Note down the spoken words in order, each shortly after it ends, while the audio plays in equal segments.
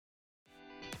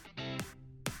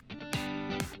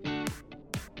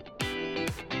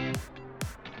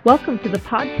Welcome to the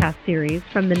podcast series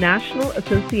from the National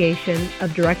Association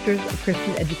of Directors of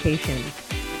Christian Education.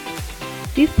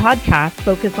 These podcasts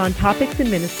focus on topics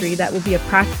in ministry that will be a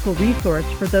practical resource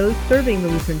for those serving the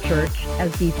Lutheran Church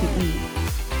as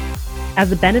DCE.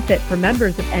 As a benefit for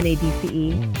members of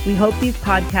NADCE, we hope these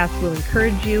podcasts will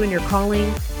encourage you in your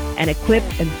calling and equip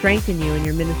and strengthen you in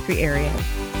your ministry areas.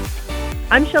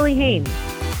 I'm Shelley Haynes,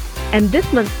 and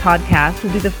this month's podcast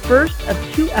will be the first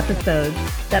of 2 episodes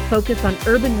that focus on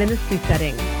urban ministry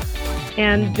settings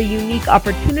and the unique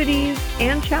opportunities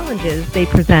and challenges they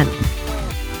present.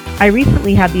 I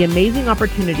recently had the amazing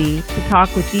opportunity to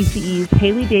talk with DCE's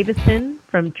Haley Davison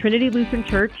from Trinity Lutheran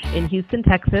Church in Houston,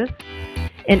 Texas,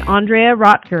 and Andrea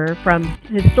Rotger from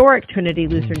historic Trinity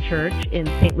Lutheran Church in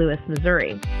St. Louis,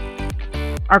 Missouri.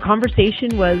 Our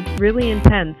conversation was really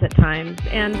intense at times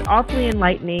and awfully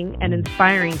enlightening and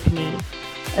inspiring to me,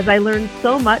 as I learned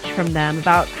so much from them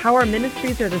about how our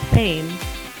ministries are the same,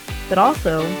 but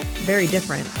also very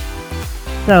different.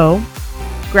 So,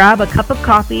 grab a cup of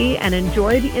coffee and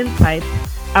enjoy the insights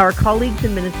our colleagues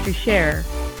in ministry share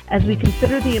as we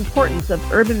consider the importance of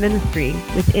urban ministry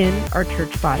within our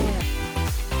church body.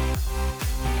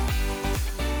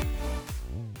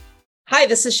 Hi,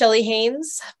 this is Shelley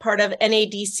Haynes, part of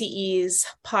NADCE's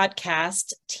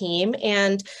podcast team,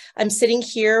 and I'm sitting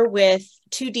here with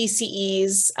 2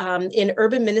 DCEs in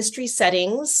urban ministry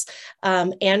settings,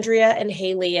 Andrea and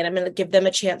Haley, and I'm going to give them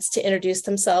a chance to introduce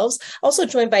themselves. Also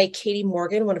joined by Katie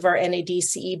Morgan, one of our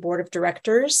NADCE board of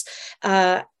directors.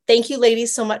 Thank you,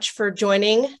 ladies, so much for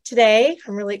joining today.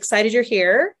 I'm really excited you're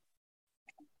here.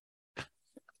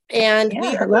 And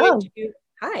we are going to,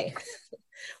 hi.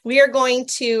 We are going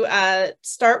to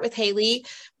start with Haley.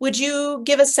 Would you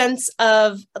give a sense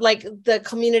of, like, the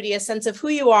community, a sense of who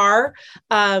you are,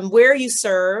 where you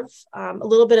serve, a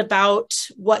little bit about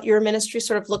what your ministry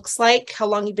sort of looks like, how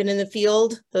long you've been in the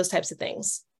field, those types of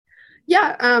things?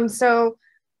 Yeah, so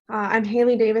I'm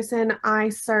Haley Davison. I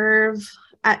serve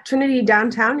at Trinity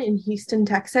Downtown in Houston,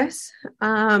 Texas.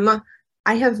 I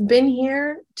have been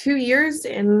here 2 years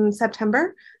in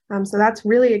September, so that's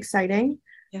really exciting.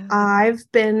 Yeah. I've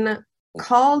been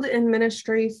called in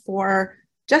ministry for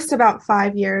just about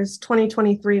 5 years.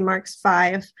 2023 marks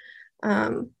 5.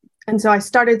 And so I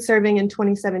started serving in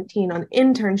 2017 on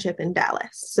internship in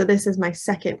Dallas. So this is my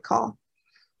second call.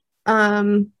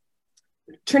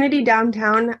 Trinity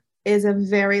Downtown is a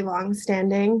very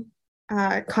long-standing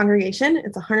congregation.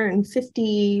 It's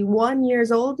 151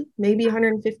 years old, maybe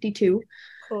 152.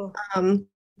 Cool.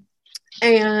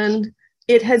 And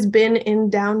it has been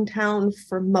in downtown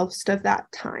for most of that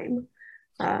time.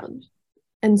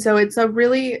 And so it's a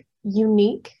really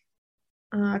unique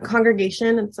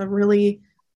congregation. It's a really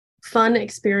fun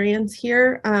experience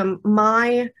here.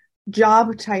 My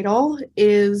job title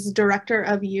is Director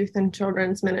of Youth and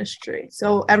Children's Ministry.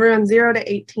 So everyone 0 to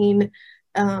 18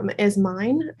 is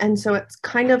mine. And so it's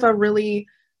kind of a really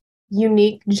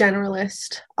unique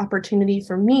generalist opportunity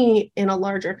for me in a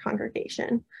larger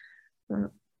congregation.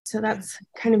 So that's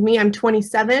kind of me. I'm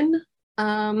 27.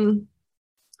 That's,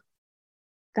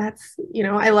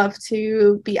 I love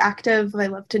to be active. I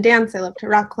love to dance. I love to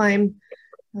rock climb.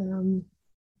 And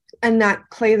that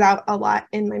plays out a lot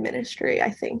in my ministry, I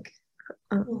think.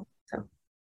 So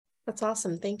that's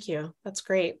awesome. Thank you. That's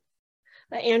great.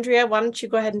 Andrea, why don't you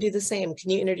go ahead and do the same?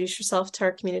 Can you introduce yourself to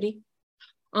our community?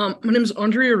 My name is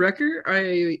Andrea Recker.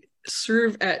 I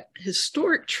serve at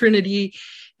historic Trinity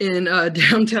in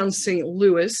downtown St.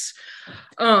 Louis.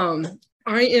 I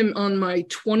am on my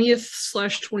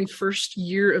 20th/21st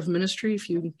year of ministry, if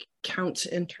you count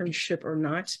internship or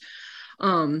not.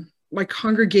 My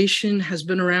congregation has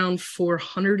been around for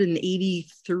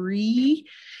 183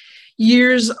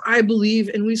 years, I believe,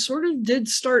 and we sort of did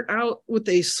start out with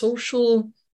a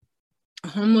social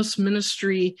homeless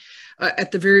ministry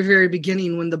at the very, very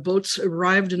beginning. When the boats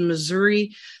arrived in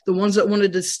Missouri, the ones that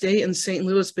wanted to stay in St.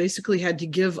 Louis basically had to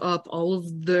give up all of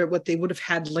what they would have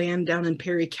had land down in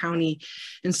Perry County.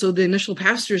 And so the initial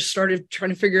pastors started trying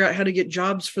to figure out how to get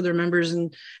jobs for their members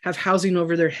and have housing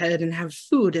over their head and have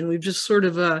food. And we've just sort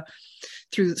of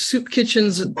through soup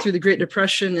kitchens through the Great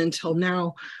Depression until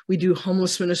now, we do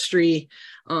homeless ministry.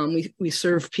 We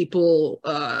serve people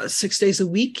 6 days a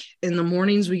week. In the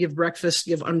mornings, we give breakfast,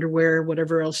 give underwear,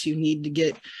 whatever else you need to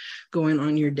get going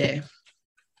on your day.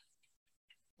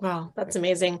 Wow, that's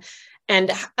amazing. And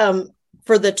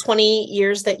for the 20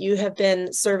 years that you have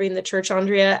been serving the church,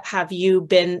 Andrea, have you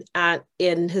been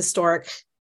in historic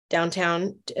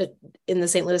downtown in the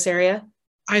St. Louis area?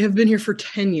 I have been here for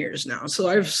 10 years now. So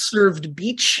I've served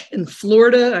beach in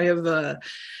Florida. I have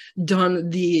done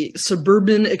the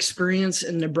suburban experience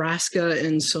in Nebraska.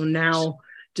 And so now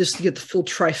just to get the full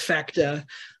trifecta.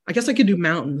 I guess I could do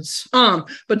mountains,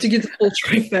 but to get the full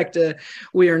trifecta,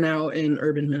 we are now in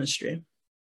urban ministry.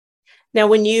 Now,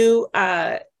 when you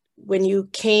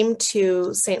came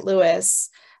to St. Louis,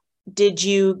 did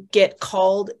you get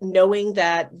called knowing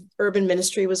that urban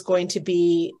ministry was going to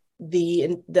be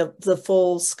the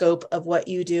full scope of what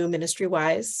you do ministry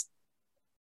wise?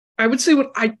 I would say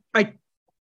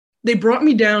they brought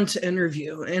me down to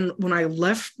interview. And when I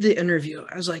left the interview,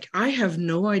 I was like, I have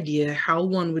no idea how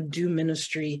one would do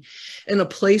ministry in a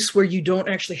place where you don't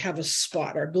actually have a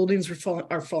spot. Our buildings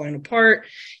are falling apart.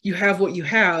 You have what you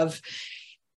have.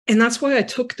 And that's why I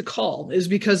took the call, is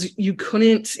because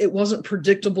it wasn't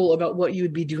predictable about what you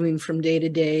would be doing from day to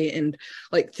day, and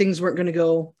like things weren't going to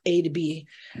go A to B.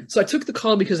 So I took the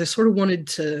call because I sort of wanted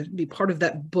to be part of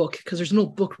that book, because there's no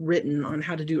book written on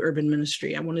how to do urban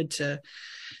ministry. I wanted to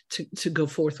go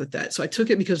forth with that. So I took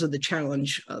it because of the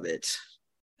challenge of it.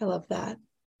 I love that.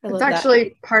 It's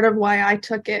actually part of why I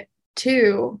took it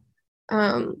too.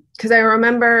 Because I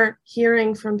remember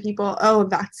hearing from people, oh,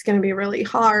 that's going to be really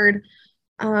hard.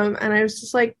 And I was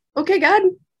just like, okay, God,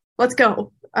 let's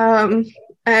go.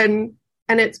 And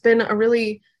it's been a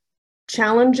really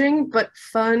challenging but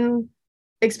fun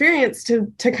experience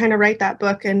to kind of write that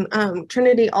book. And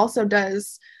Trinity also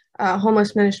does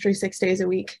homeless ministry 6 days a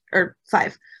week, or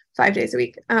five days a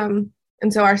week. And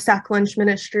so our sack lunch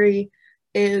ministry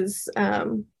is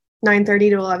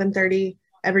 9:30 to 11:30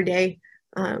 every day.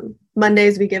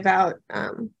 Mondays we give out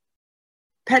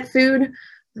pet food.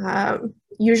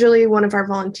 Usually one of our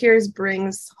volunteers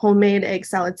brings homemade egg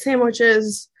salad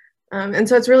sandwiches. And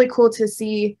so it's really cool to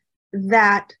see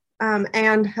that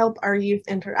and help our youth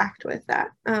interact with that,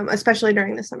 especially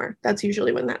during the summer. That's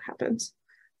usually when that happens.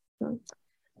 So.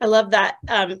 I love that.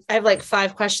 I have like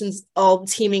 5 questions all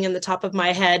teeming in the top of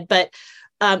my head. But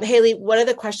Haley, one of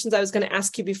the questions I was going to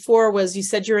ask you before was, you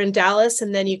said you're in Dallas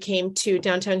and then you came to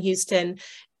downtown Houston.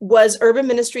 Was urban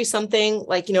ministry something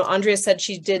like, Andrea said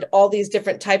she did all these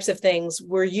different types of things.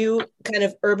 Were you kind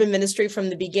of urban ministry from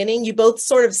the beginning? You both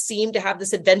sort of seem to have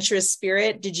this adventurous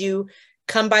spirit. Did you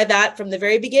come by that from the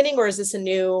very beginning, or is this a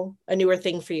newer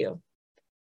thing for you?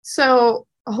 So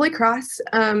Holy Cross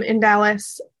in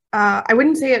Dallas, I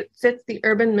wouldn't say it fits the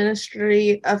urban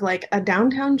ministry of like a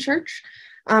downtown church,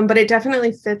 but it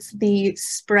definitely fits the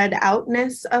spread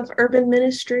outness of urban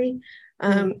ministry.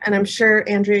 And I'm sure,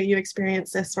 Andrea, you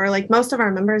experienced this, where like most of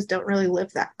our members don't really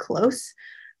live that close.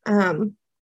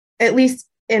 At least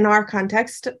in our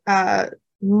context,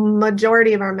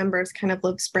 majority of our members kind of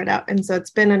live spread out. And so it's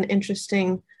been an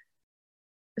interesting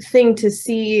thing to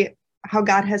see how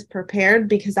God has prepared,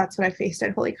 because that's what I faced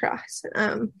at Holy Cross.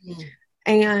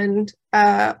 And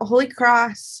Holy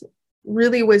Cross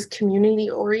really was community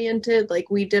oriented.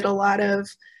 Like we did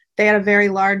they had a very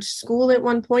large school at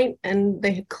one point and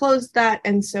they had closed that.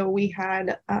 And so we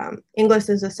had English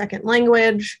as a second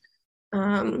language.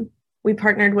 We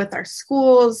partnered with our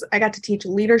schools. I got to teach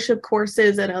leadership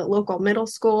courses at a local middle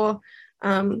school.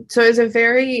 So it was a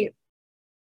very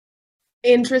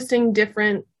interesting,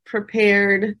 different,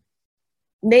 prepared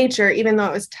nature, even though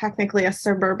it was technically a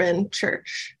suburban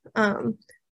church.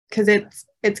 Because it's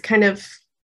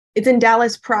in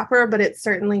Dallas proper, but it's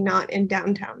certainly not in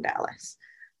downtown Dallas.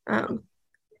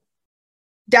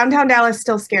 Downtown Dallas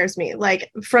still scares me,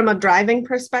 like from a driving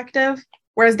perspective,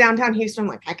 whereas downtown Houston, I'm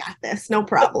like, I got this, no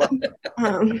problem.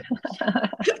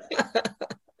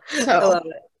 So I love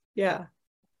it. Yeah.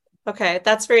 Okay,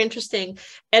 that's very interesting.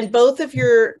 And both of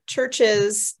your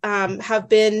churches have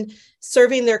been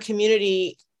serving their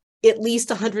community at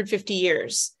least 150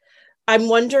 years. I'm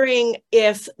wondering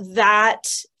if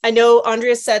that, I know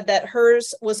Andrea said that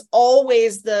hers was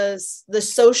always the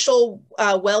social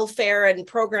welfare and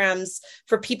programs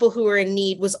for people who are in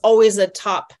need was always a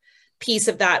top piece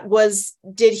of that.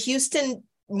 Did Houston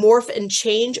morph and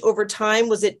change over time?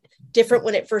 Was it different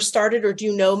when it first started, or do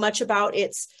you know much about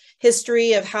its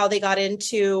history of how they got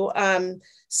into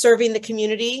serving the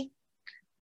community?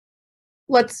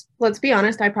 Let's be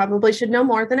honest, I probably should know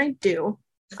more than I do.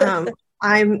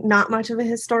 I'm not much of a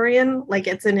historian. Like,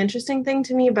 it's an interesting thing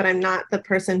to me, but I'm not the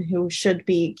person who should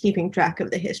be keeping track of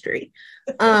the history.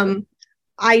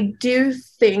 I do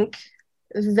think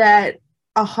that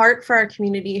a heart for our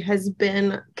community has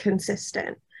been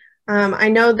consistent. I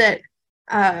know that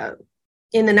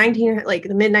in the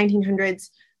mid 1900s,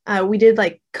 we did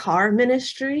like car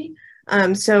ministry.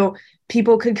 So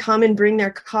people could come and bring their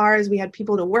cars. We had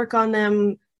people to work on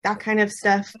them, that kind of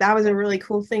stuff. That was a really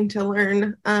cool thing to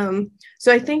learn.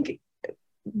 So I think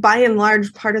by and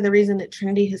large, part of the reason that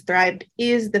Trinity has thrived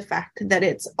is the fact that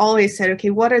it's always said, okay,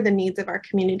 what are the needs of our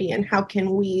community and how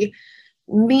can we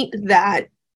meet that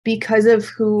because of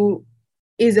who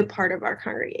is a part of our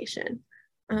congregation.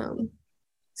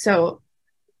 So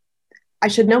I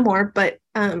should know more, but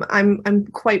I'm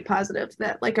quite positive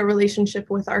that like a relationship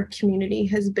with our community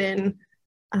has been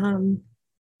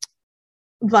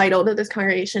vital to this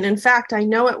congregation. In fact, I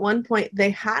know at one point they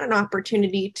had an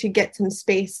opportunity to get some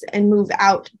space and move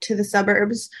out to the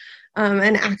suburbs,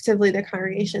 and actively the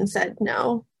congregation said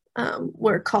no.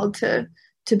 We're called to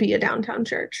be a downtown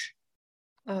church.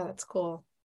 Oh, that's cool.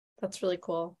 That's really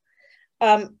cool.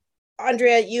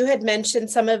 Andrea, you had mentioned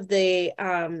some of the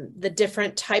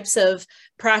different types of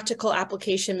practical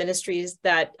application ministries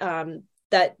that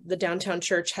that the downtown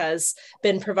church has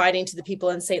been providing to the people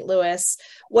in St. Louis.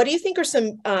 What do you think are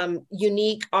some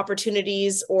unique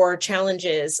opportunities or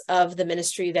challenges of the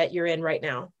ministry that you're in right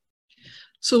now?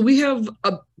 So we have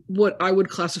what I would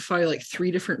classify like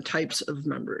 3 different types of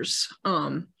members.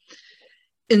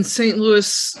 In St.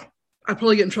 Louis, I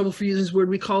probably get in trouble for using this word.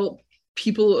 We call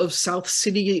people of South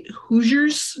City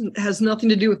Hoosiers. It has nothing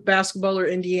to do with basketball or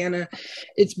Indiana.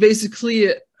 It's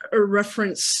basically a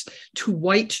reference to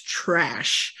white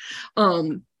trash.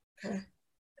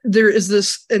 There is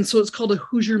this, and so it's called a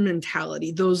Hoosier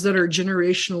mentality. Those that are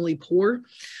generationally poor,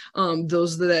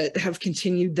 those that have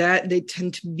continued that, they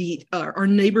tend to be, our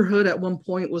neighborhood at one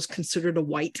point was considered a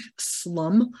white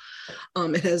slum.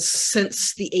 It has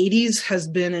since the 80s has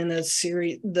been in a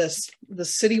series, the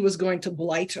city was going to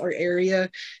blight our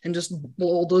area and just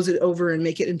bulldoze it over and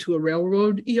make it into a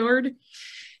railroad yard.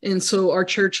 And so our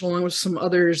church, along with some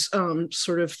others,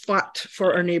 sort of fought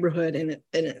for our neighborhood, and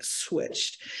it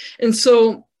switched. And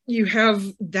so you have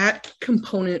that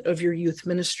component of your youth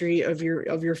ministry, of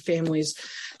your families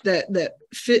that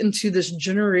fit into this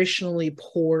generationally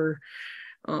poor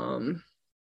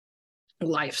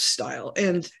lifestyle.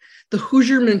 And the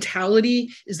Hoosier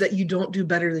mentality is that you don't do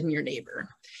better than your neighbor.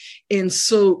 And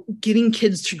so getting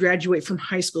kids to graduate from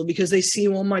high school because they see,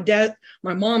 well, my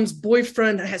mom's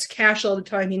boyfriend has cash all the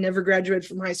time. He never graduated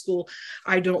from high school.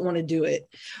 I don't want to do it.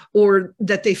 Or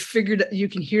that they figured, you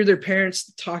can hear their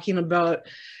parents talking about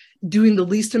doing the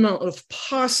least amount of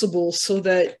possible so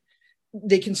that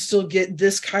they can still get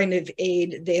this kind of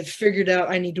aid. They have figured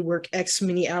out I need to work X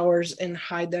many hours and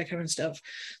hide that kind of stuff.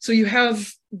 So you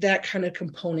have that kind of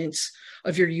components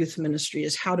of your youth ministry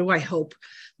is how do I help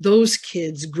those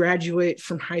kids graduate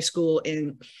from high school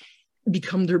and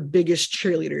become their biggest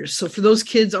cheerleaders. So for those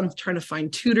kids, I'm trying to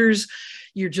find tutors.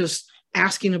 You're just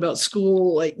asking about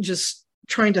school, like just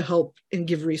trying to help and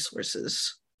give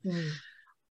resources.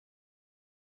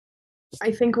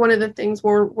 I think one of the things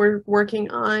we're working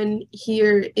on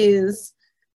here is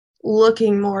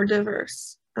looking more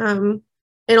diverse. In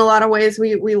a lot of ways,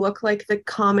 we look like the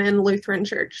common Lutheran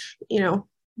church,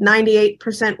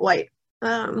 98% white.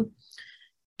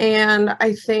 And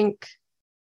I think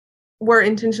we're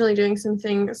intentionally doing some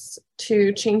things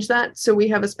to change that. So we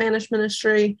have a Spanish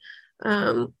ministry,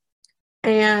 and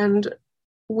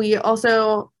we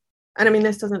also, and I mean,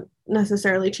 this doesn't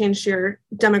necessarily change your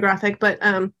demographic, but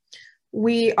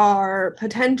we are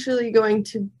potentially going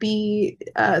to be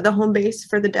the home base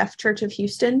for the Deaf Church of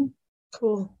Houston.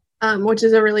 Cool. Which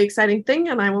is a really exciting thing.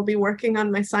 And I will be working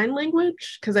on my sign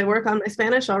language because I work on my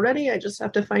Spanish already. I just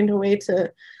have to find a way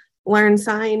to learn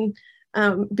sign,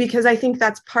 because I think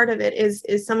that's part of it is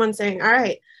someone saying, all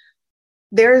right,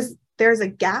 there's a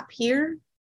gap here,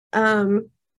 and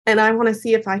I want to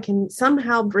see if I can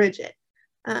somehow bridge it.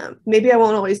 Maybe I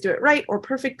won't always do it right or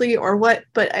perfectly or what,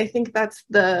 but I think that's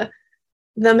the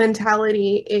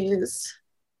mentality is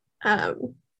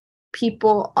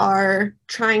people are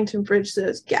trying to bridge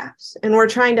those gaps, and we're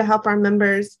trying to help our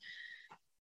members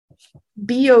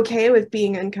be okay with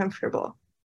being uncomfortable.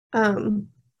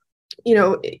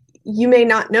 You may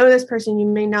not know this person, you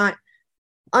may not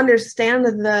understand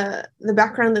the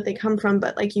background that they come from,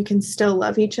 but like you can still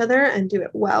love each other and do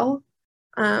it well.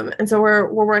 And so we're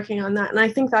working on that. And I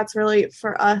think that's really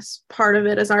for us, part of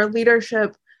it is our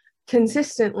leadership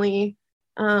consistently,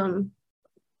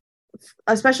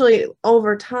 especially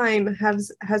over time,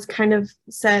 has kind of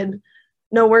said,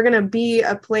 no, we're going to be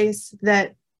a place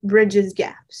that bridges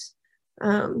gaps.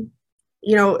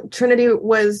 Trinity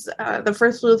was the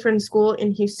first Lutheran school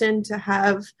in Houston to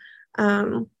have,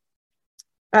 during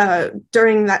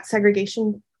that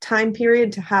segregation time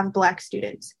period, to have Black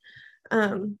students.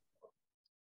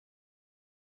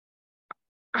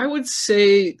 I would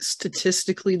say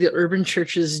statistically, the urban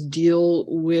churches deal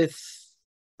with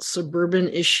suburban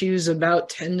issues about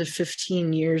 10 to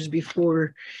 15 years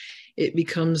before it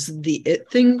becomes the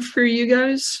it thing for you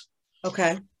guys.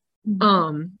 Okay.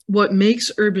 What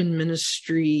makes urban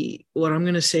ministry, what I'm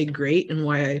going to say great, and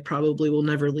why I probably will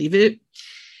never leave it,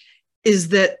 is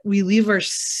that we leave our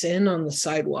sin on the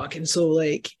sidewalk. And so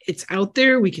like it's out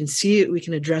there, we can see it, we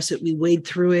can address it, we wade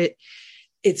through it.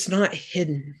 It's not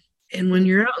hidden. And when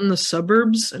you're out in the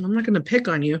suburbs, and I'm not going to pick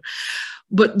on you,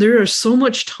 but there is so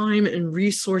much time and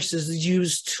resources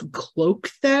used to cloak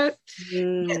that.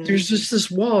 And there's just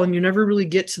this wall, and you never really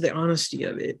get to the honesty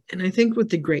of it. And I think with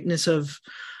the greatness of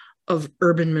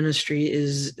urban ministry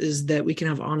is that we can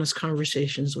have honest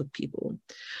conversations with people.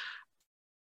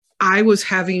 I was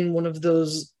having one of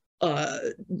those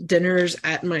dinners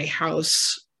at my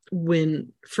house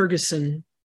when Ferguson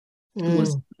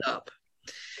was up.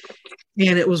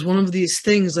 And it was one of these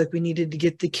things, like we needed to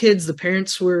get the kids, the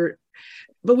parents were,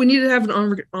 but we needed to have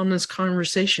an honest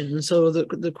conversation. And so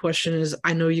the question is,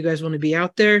 I know you guys want to be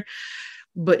out there,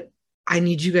 but I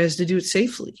need you guys to do it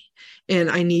safely.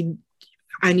 And I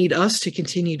need us to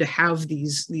continue to have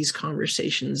these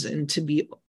conversations and to be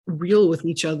real with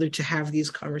each other, to have these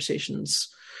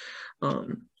conversations.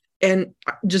 And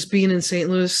just being in St.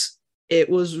 Louis, it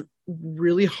was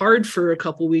really hard for a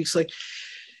couple of weeks. Like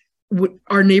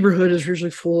our neighborhood is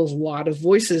usually full of a lot of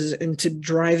voices, and to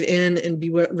drive in and be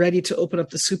ready to open up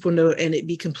the soup window and it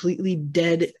be completely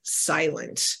dead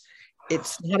silent.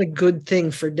 It's not a good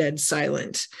thing for dead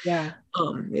silent. Yeah.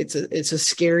 It's a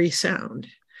scary sound.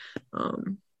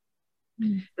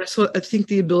 That's what I think,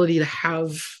 the ability to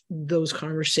have those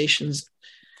conversations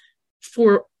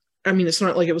it's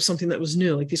not like it was something that was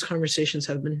new. Like these conversations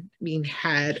have been being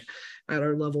had at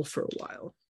our level for a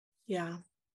while. Yeah.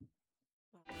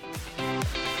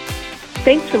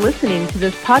 Thanks for listening to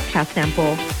this podcast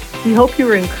sample. We hope you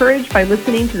were encouraged by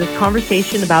listening to this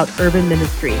conversation about urban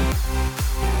ministry.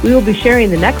 We will be sharing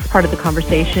the next part of the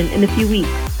conversation in a few weeks.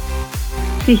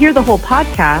 To hear the whole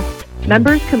podcast,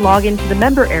 members can log into the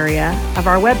member area of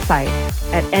our website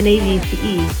at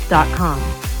nadce.com.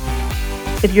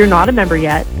 If you're not a member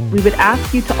yet, we would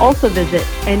ask you to also visit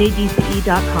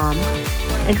nadce.com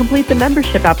and complete the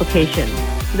membership application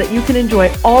so that you can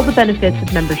enjoy all the benefits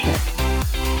of membership.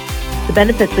 The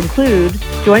benefits include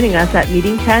joining us at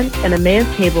meeting tent and Emmaus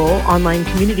Table online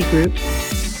community groups,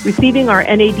 receiving our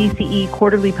NADCE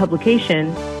quarterly publication,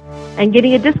 and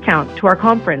getting a discount to our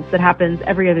conference that happens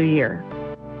every other year.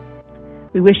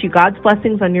 We wish you God's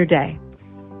blessings on your day.